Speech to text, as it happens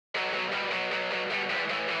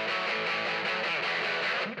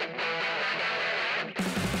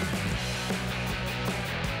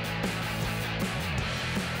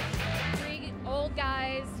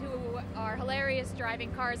luxurious,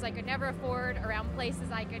 driving cars I could never afford, around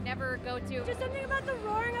places I could never go to. Just something about the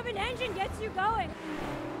roaring of an engine gets you going.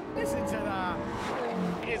 Listen to that.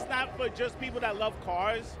 It's not for just people that love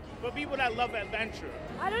cars, but people that love adventure.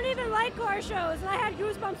 I don't even like car shows, and I had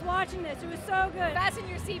goosebumps watching this. It was so good. Fasten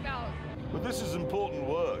your seatbelt. But this is important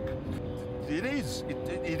work. It is.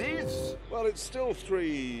 It is. Well, it's still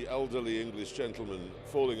three elderly English gentlemen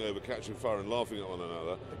falling over, catching fire and laughing at one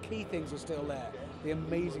another. The key things are still there. The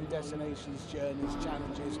amazing destinations, journeys,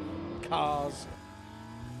 challenges, cars.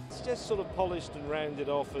 It's just sort of polished and rounded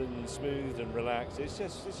off and smooth and relaxed. It's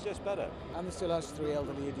just better. And there's still us three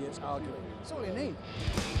elderly idiots arguing. That's all you need.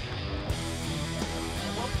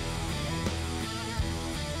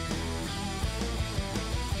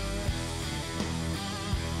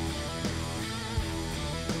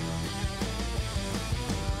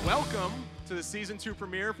 Welcome to the Season 2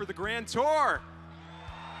 premiere for the Grand Tour.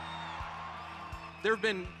 There have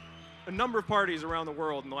been a number of parties around the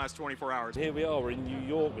world in the last 24 hours. Here we are in New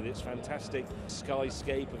York with its fantastic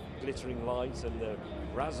skyscape of glittering lights and the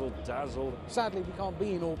razzle-dazzle. Sadly, we can't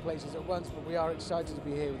be in all places at once, but we are excited to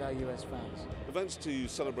be here with our US fans. Events to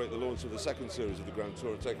celebrate the launch of the second series of the Grand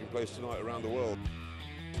Tour are taking place tonight around the world.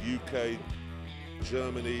 UK,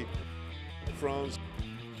 Germany, France,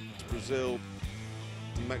 Brazil,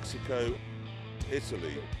 Mexico,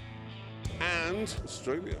 Italy, and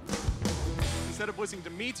Australia. Instead of listening to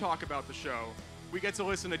me talk about the show, we get to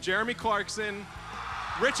listen to Jeremy Clarkson,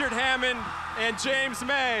 Richard Hammond, and James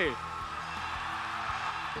May. It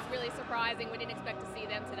was really surprising. We didn't expect to see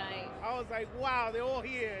them tonight. I was like, wow, they're all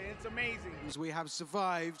here. It's amazing. We have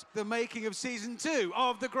survived the making of Season 2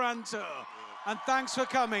 of the Grand Tour. And thanks for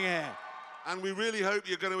coming here. And we really hope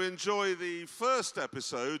you're going to enjoy the first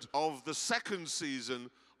episode of the second season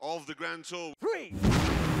of the Grand Tour. 3,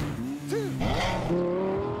 2,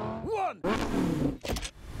 1, go!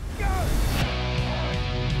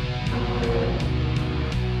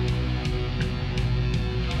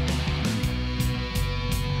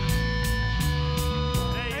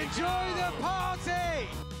 Enjoy the party!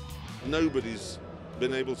 Nobody's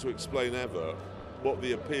been able to explain ever what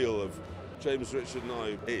the appeal of James, Richard and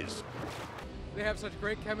I is. They have such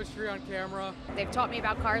great chemistry on camera. They've taught me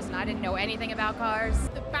about cars and I didn't know anything about cars.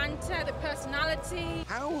 The banter, the personality.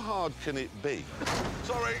 How hard can it be?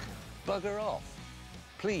 Sorry. Bugger off,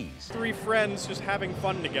 please. Three friends just having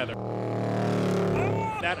fun together.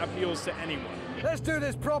 That appeals to anyone. Let's do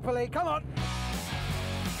this properly, come on!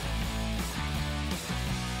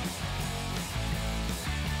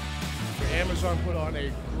 Amazon put on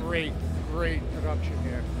a great production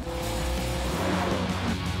here.